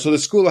 so the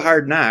school of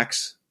hard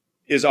knocks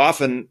is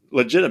often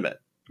legitimate,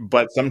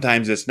 but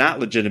sometimes it's not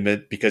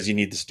legitimate because you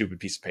need the stupid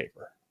piece of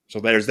paper. So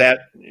there's that,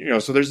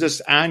 so there's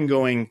this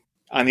ongoing.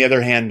 On the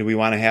other hand, do we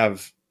want to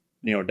have,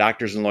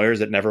 doctors and lawyers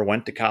that never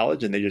went to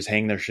college and they just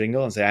hang their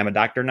shingle and say, I'm a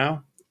doctor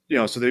now?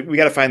 So we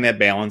got to find that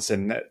balance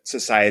in that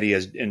society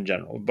as in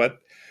general. But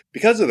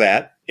because of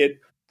that,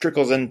 it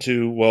trickles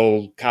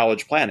into,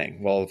 college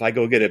planning. Well, if I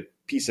go get a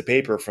piece of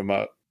paper from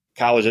a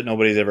college that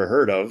nobody's ever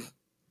heard of,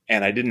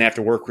 and I didn't have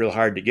to work real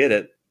hard to get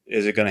it,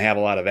 is it going to have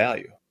a lot of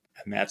value?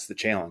 And that's the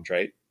challenge,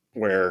 right?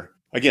 Where,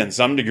 again,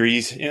 some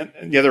degrees,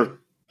 and the other,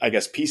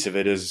 piece of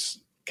it is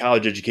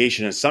college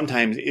education is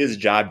sometimes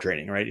job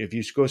training, right? If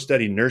you go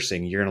study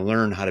nursing, you're going to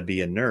learn how to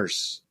be a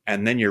nurse,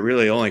 and then you're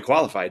really only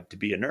qualified to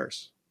be a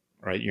nurse,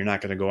 right? You're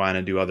not going to go on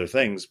and do other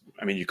things.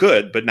 I mean, you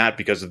could, but not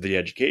because of the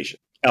education.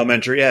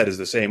 Elementary ed is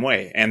the same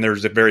way. And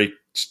there's a very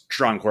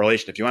strong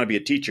correlation. If you want to be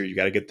a teacher, you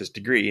got to get this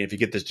degree. And if you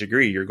get this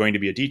degree, you're going to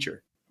be a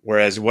teacher.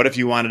 Whereas what if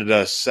you wanted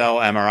to sell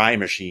MRI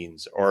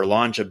machines or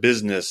launch a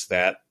business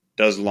that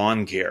does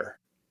lawn care?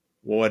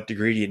 Well, what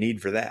degree do you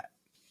need for that?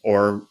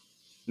 Or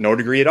no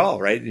degree at all,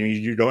 right?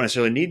 You don't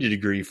necessarily need a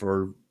degree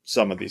for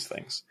some of these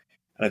things.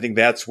 And I think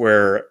that's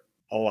where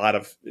a lot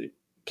of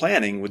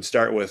planning would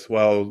start with,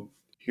 well,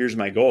 here's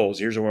my goals.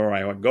 Here's where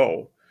I want to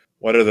go.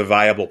 What are the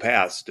viable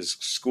paths? Does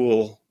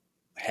school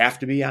have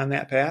to be on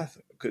that path?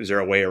 Is there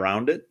a way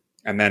around it?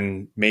 And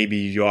then maybe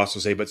you also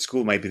say, but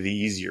school might be the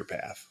easier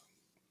path,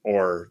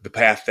 or the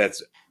path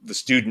that's the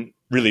student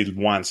really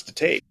wants to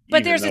take.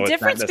 But there's a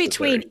difference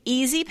between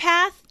easy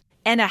path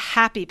and a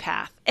happy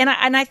path. And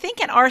I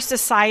think in our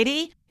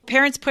society,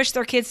 parents push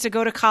their kids to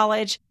go to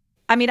college.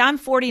 I mean, I'm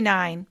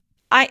 49.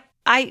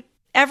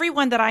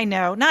 Everyone that I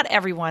know, not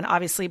everyone,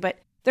 obviously, but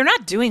they're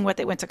not doing what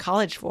they went to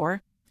college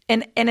for.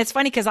 And it's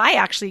funny because I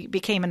actually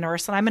became a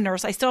nurse, and I'm a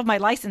nurse. I still have my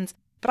license,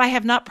 but I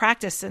have not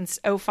practiced since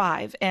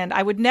 '05. And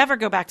I would never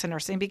go back to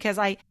nursing because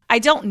I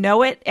don't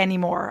know it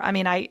anymore. I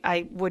mean,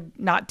 I would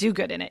not do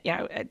good in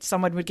it.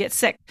 Someone would get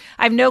sick.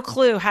 I have no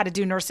clue how to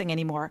do nursing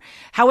anymore.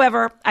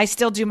 However, I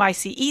still do my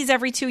CEs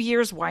every 2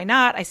 years. Why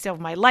not? I still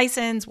have my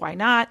license. Why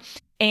not?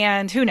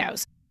 And who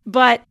knows?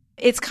 But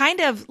it's kind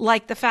of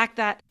like the fact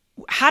that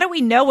how do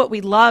we know what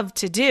we love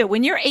to do?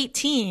 When you're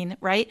 18,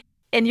 right?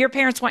 And your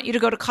parents want you to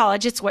go to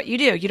college, it's what you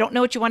do. You don't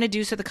know what you want to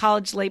do, so the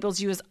college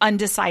labels you as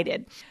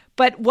undecided.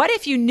 But what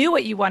if you knew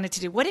what you wanted to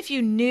do? What if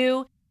you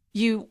knew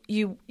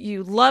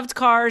you loved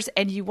cars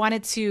and you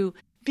wanted to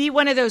be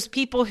one of those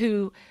people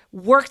who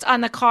worked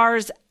on the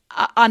cars,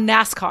 on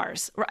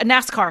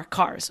NASCAR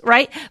cars,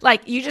 right?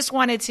 Like you just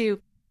wanted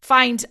to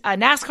find a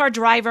NASCAR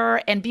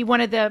driver and be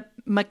one of the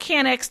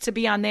mechanics to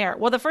be on there.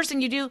 Well, the first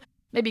thing you do,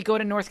 maybe go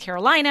to North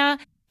Carolina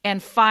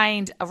and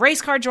find a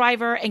race car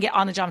driver and get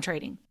on the job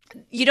training.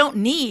 You don't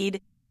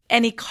need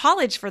any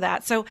college for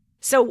that.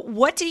 So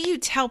what do you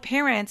tell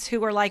parents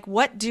who are like,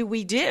 what do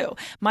we do?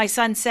 My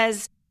son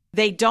says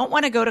they don't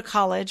want to go to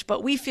college,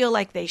 but we feel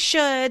like they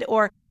should,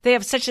 or they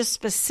have such a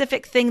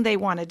specific thing they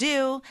want to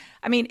do.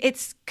 I mean,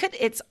 it's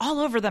all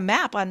over the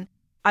map on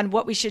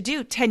what we should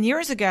do. 10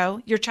 years ago,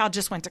 your child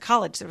just went to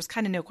college. There was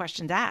kind of no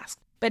question to ask.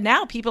 But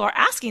now people are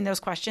asking those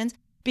questions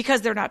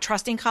because they're not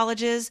trusting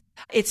colleges.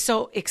 It's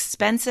so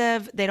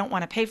expensive. They don't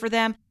want to pay for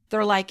them.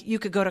 They're like, you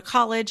could go to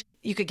college,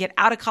 you could get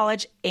out of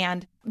college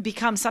and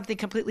become something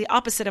completely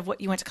opposite of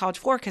what you went to college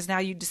for because now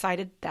you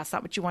decided that's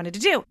not what you wanted to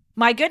do.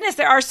 My goodness,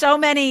 there are so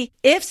many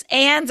ifs,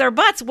 ands, or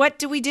buts. What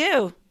do we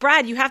do?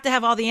 Brad, you have to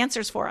have all the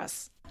answers for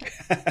us.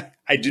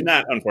 I do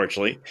not,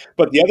 unfortunately.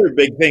 But the other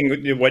big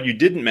thing, what you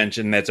didn't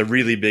mention that's a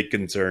really big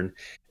concern,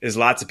 is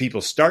lots of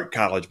people start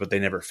college, but they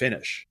never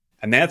finish.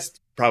 And that's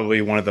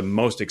probably one of the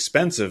most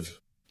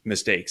expensive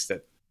mistakes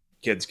that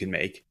kids can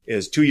make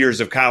is 2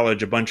 years of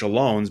college, a bunch of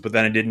loans, but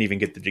then I didn't even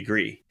get the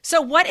degree.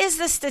 So what is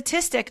the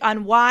statistic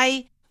on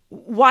why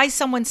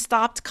someone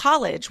stopped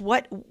college?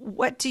 What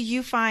do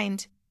you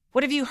find?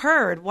 What have you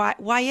heard?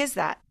 Why is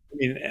that? I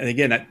mean, and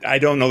again, I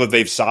don't know that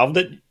they've solved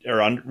it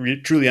or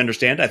truly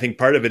understand. I think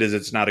part of it is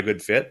it's not a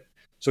good fit.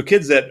 So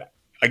kids that,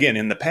 again,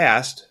 in the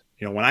past,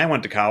 when I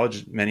went to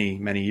college many,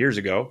 many years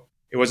ago,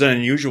 it wasn't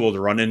unusual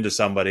to run into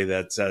somebody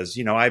that says,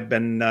 I've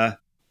been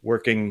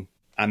working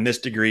on this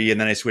degree and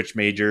then I switched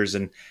majors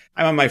and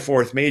I'm on my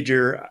fourth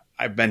major.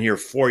 I've been here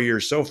 4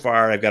 years so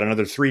far. I've got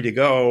another 3 to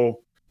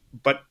go.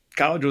 But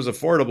college was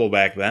affordable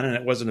back then and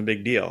it wasn't a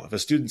big deal. If a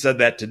student said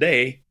that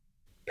today,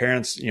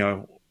 parents,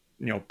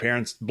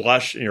 parents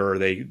blush or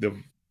the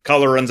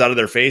color runs out of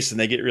their face and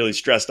they get really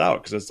stressed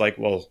out because it's like,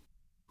 well,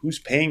 who's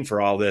paying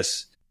for all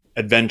this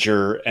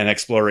adventure and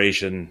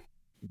exploration?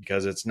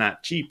 Because it's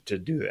not cheap to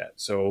do that.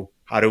 So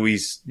how do we,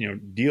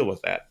 deal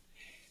with that?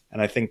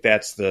 And I think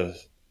that's the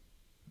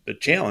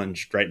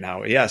challenge right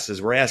now. Yes,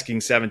 is we're asking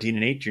 17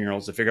 and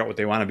 18-year-olds to figure out what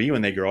they want to be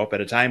when they grow up at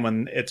a time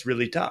when it's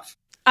really tough.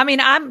 I mean,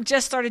 I'm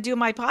just started doing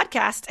my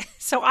podcast,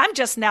 so I'm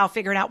just now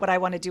figuring out what I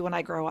want to do when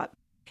I grow up.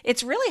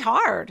 It's really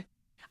hard.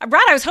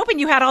 Brad, I was hoping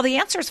you had all the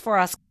answers for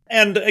us.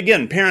 And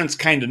again, parents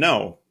kind of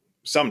know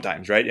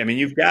sometimes, right? I mean,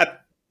 you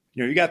got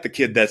the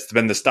kid that's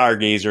been the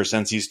stargazer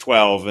since he's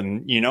 12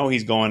 and,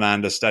 he's going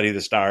on to study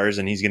the stars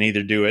and he's going to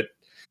either do it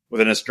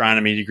with an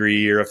astronomy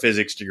degree or a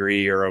physics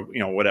degree or,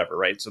 whatever,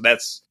 right? So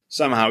that's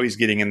somehow he's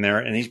getting in there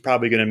and he's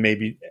probably going to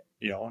maybe,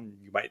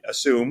 you might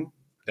assume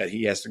that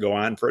he has to go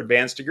on for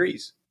advanced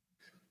degrees.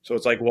 So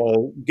it's like,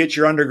 well, get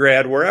your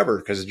undergrad wherever,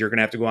 because you're going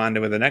to have to go on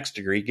to the next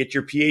degree. Get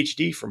your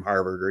PhD from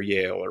Harvard or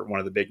Yale or one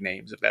of the big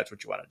names if that's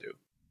what you want to do.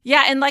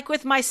 Yeah. And like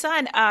with my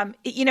son,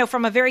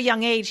 from a very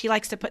young age, he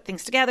likes to put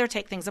things together,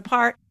 take things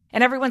apart.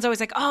 And everyone's always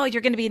like, oh,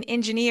 you're going to be an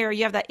engineer.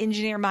 You have that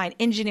engineer mind,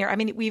 engineer. I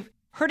mean, we've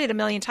heard it a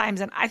million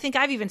times. And I think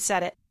I've even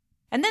said it.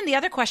 And then the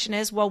other question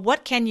is, well,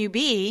 what can you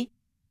be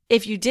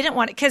if you didn't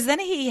want it? Because then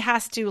he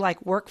has to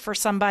work for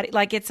somebody.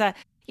 Like it's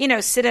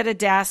sit at a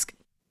desk.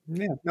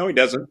 Yeah, no, he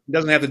doesn't. He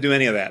doesn't have to do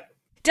any of that.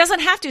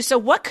 Doesn't have to. So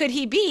what could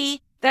he be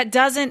that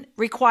doesn't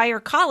require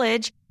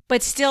college,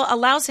 but still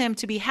allows him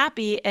to be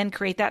happy and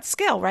create that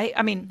skill, right?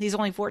 I mean, he's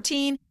only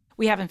 14.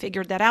 We haven't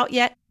figured that out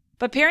yet.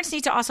 But parents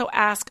need to also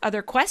ask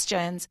other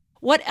questions.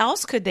 What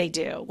else could they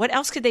do? What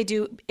else could they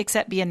do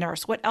except be a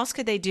nurse? What else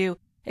could they do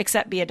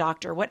except be a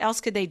doctor? What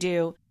else could they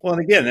do? Well,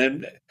 and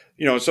again,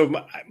 so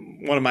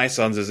one of my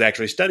sons is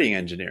actually studying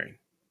engineering,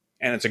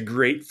 and it's a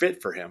great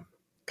fit for him.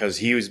 Because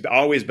he's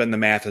always been the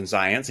math and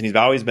science, and he's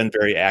always been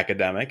very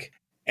academic.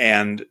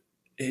 And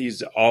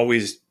he's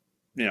always,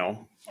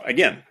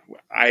 again,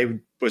 I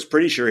was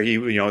pretty sure you're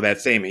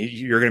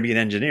going to be an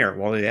engineer.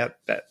 Well, yeah,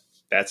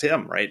 that's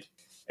him, right?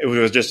 It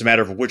was just a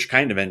matter of which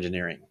kind of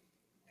engineering.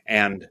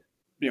 And,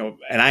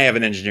 and I have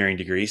an engineering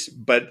degree,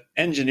 but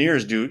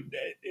engineers do,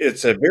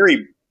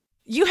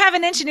 You have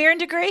an engineering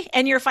degree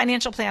and you're a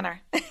financial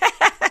planner.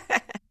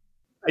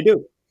 I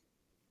do.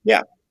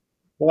 Yeah.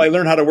 Well, I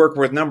learned how to work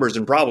with numbers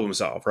and problem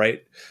solve,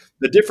 right?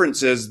 The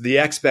difference is the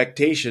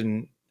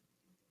expectation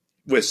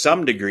with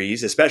some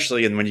degrees,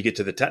 especially when you get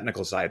to the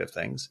technical side of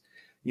things,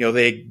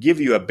 they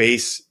give you a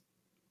base.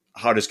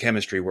 How does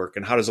chemistry work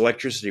and how does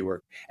electricity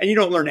work? And you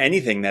don't learn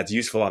anything that's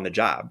useful on the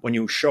job. When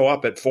you show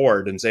up at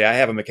Ford and say, I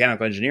have a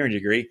mechanical engineering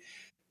degree,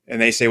 and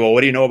they say, well,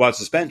 what do you know about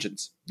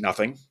suspensions?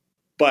 Nothing.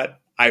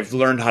 But I've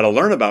learned how to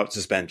learn about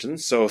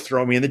suspensions. So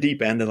throw me in the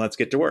deep end and let's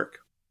get to work.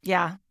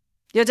 Yeah.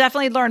 You'll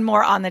definitely learn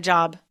more on the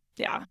job.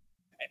 Yeah.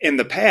 In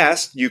the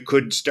past, you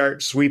could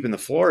start sweeping the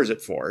floors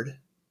at Ford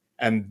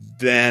and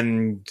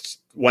then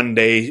one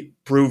day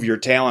prove your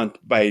talent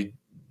by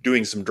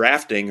doing some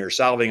drafting or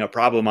solving a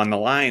problem on the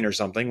line or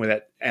something with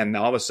it. And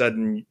all of a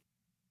sudden,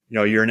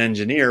 you're an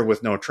engineer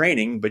with no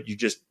training, but you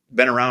just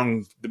been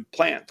around the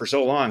plant for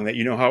so long that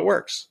you know how it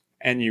works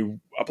and you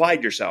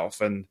applied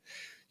yourself and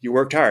you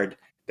worked hard.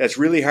 That's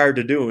really hard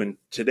to do in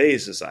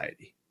today's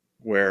society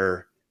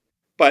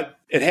but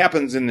it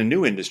happens in the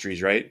new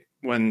industries, right?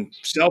 When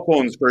cell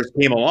phones first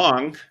came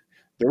along,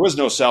 there was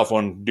no cell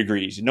phone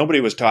degrees. Nobody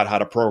was taught how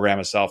to program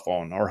a cell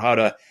phone or how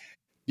to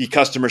be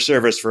customer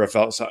service for a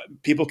phone.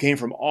 People came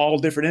from all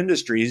different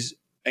industries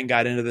and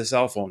got into the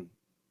cell phone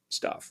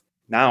stuff.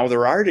 Now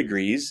there are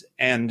degrees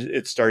and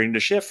it's starting to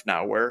shift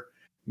now where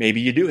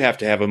maybe you do have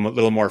to have a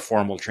little more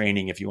formal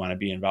training if you want to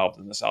be involved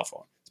in the cell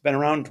phone. It's been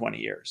around 20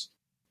 years.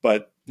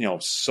 But,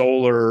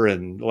 solar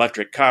and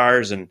electric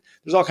cars and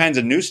there's all kinds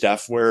of new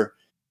stuff where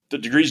the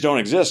degrees don't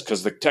exist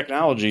because the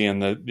technology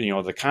and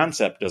the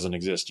concept doesn't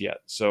exist yet.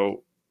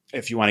 So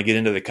if you want to get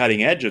into the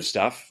cutting edge of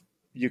stuff,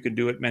 you can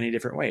do it many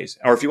different ways.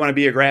 Or if you want to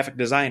be a graphic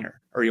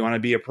designer or you want to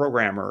be a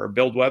programmer or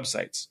build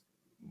websites,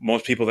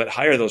 most people that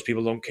hire those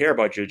people don't care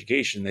about your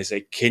education. They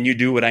say, can you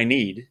do what I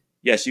need?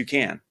 Yes, you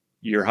can.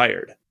 You're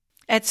hired.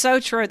 It's so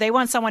true. They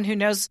want someone who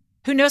knows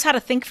how to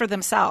think for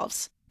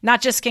themselves,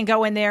 not just can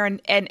go in there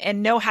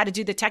and know how to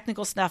do the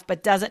technical stuff,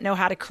 but doesn't know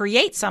how to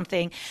create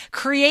something.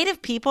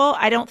 Creative people,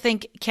 I don't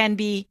think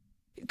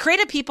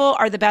creative people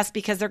are the best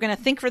because they're going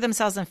to think for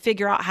themselves and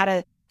figure out how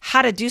to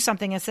how to do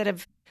something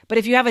but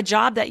if you have a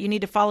job that you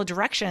need to follow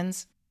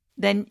directions,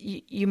 then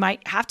you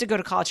might have to go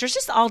to college. There's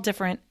just all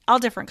different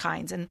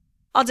kinds and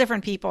all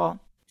different people.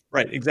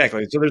 Right,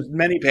 exactly. So there's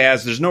many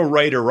paths. There's no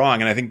right or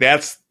wrong. And I think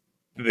that's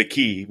the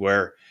key,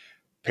 where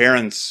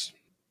parents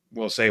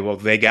will say, well,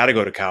 they got to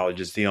go to college.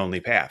 It's the only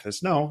path.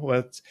 It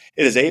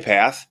is a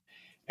path.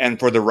 And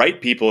for the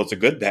right people, it's a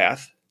good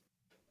path.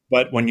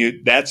 But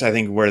I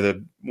think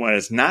when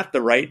it's not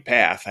the right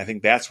path, I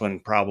think that's when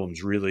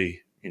problems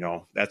really,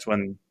 that's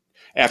when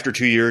after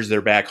 2 years,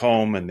 they're back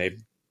home and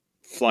they've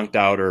flunked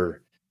out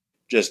or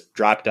just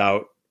dropped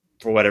out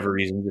for whatever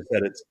reason.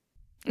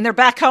 And they're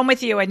back home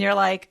with you and you're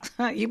like,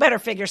 you better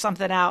figure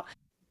something out.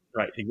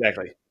 Right,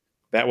 exactly.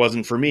 That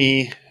wasn't for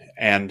me.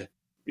 And,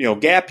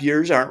 gap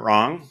years aren't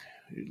wrong.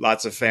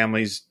 Lots of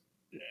families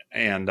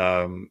and,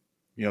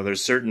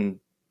 there's certain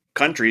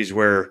countries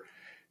where,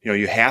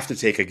 you have to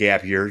take a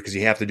gap year because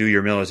you have to do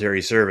your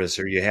military service,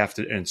 or you have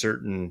to, in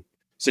certain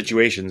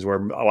situations where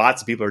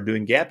lots of people are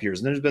doing gap years.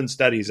 And there's been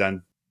studies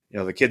on,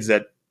 the kids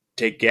that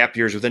take gap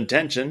years with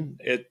intention,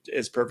 it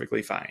is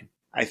perfectly fine.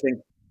 I think.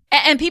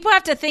 And people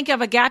have to think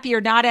of a gap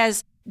year not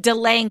as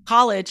delaying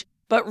college,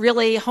 but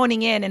really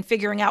honing in and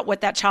figuring out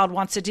what that child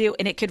wants to do.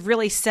 And it could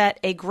really set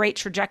a great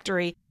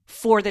trajectory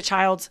for the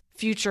child's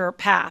future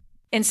path,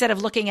 instead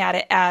of looking at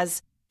it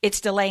as it's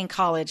delaying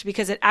college,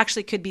 because it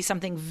actually could be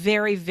something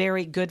very,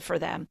 very good for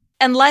them,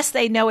 unless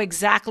they know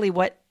exactly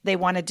what they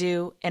want to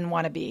do and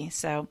want to be.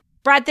 So,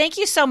 Brad, thank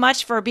you so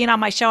much for being on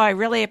my show. I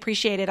really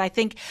appreciate it. I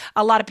think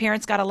a lot of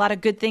parents got a lot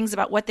of good things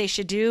about what they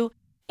should do.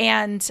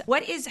 And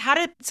how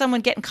did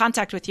someone get in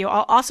contact with you?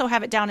 I'll also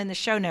have it down in the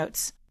show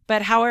notes.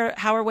 But how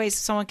are ways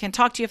someone can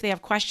talk to you if they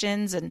have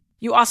questions? And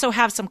you also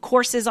have some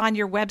courses on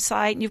your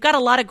website, and you've got a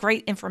lot of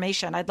great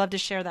information. I'd love to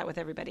share that with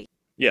everybody.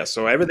 Yeah,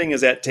 so everything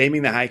is at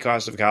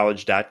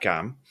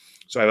tamingthehighcostofcollege.com.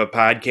 So I have a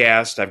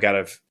podcast. I've got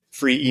a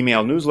free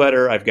email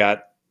newsletter. I've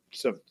got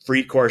some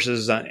free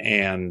courses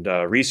and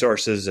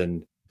resources,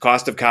 and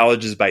Cost of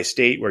Colleges by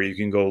state, where you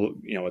can go,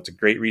 it's a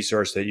great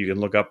resource that you can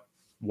look up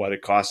what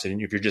it costs.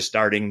 And if you're just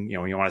starting, you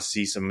want to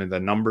see some of the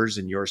numbers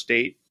in your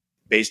state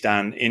based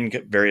on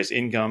various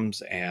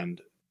incomes.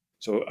 And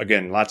so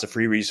again, lots of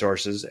free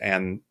resources,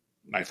 and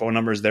my phone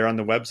number is there on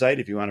the website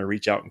if you want to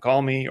reach out and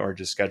call me, or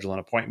just schedule an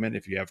appointment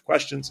if you have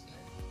questions.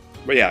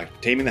 But yeah,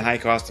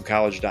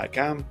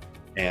 tamingthehighcostofcollege.com.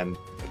 And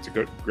it's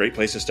a great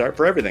place to start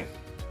for everything.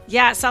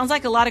 Yeah, it sounds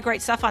like a lot of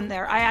great stuff on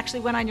there. I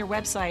actually went on your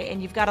website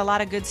and you've got a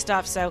lot of good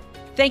stuff. So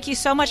thank you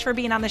so much for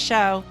being on the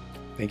show.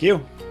 Thank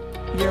you.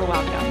 You're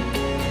welcome.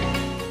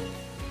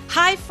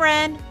 Hi,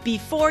 friend.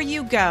 Before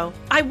you go,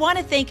 I want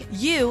to thank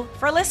you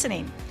for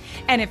listening.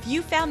 And if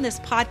you found this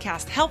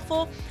podcast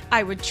helpful,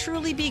 I would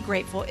truly be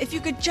grateful if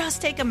you could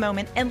just take a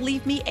moment and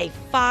leave me a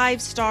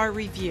 5-star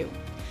review.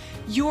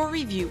 Your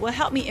review will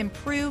help me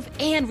improve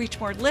and reach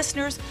more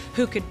listeners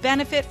who could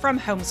benefit from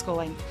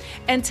homeschooling.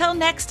 Until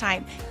next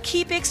time,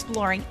 keep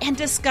exploring and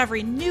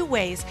discovering new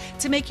ways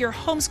to make your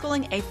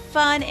homeschooling a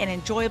fun and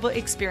enjoyable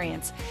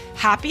experience.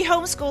 Happy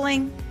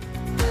homeschooling!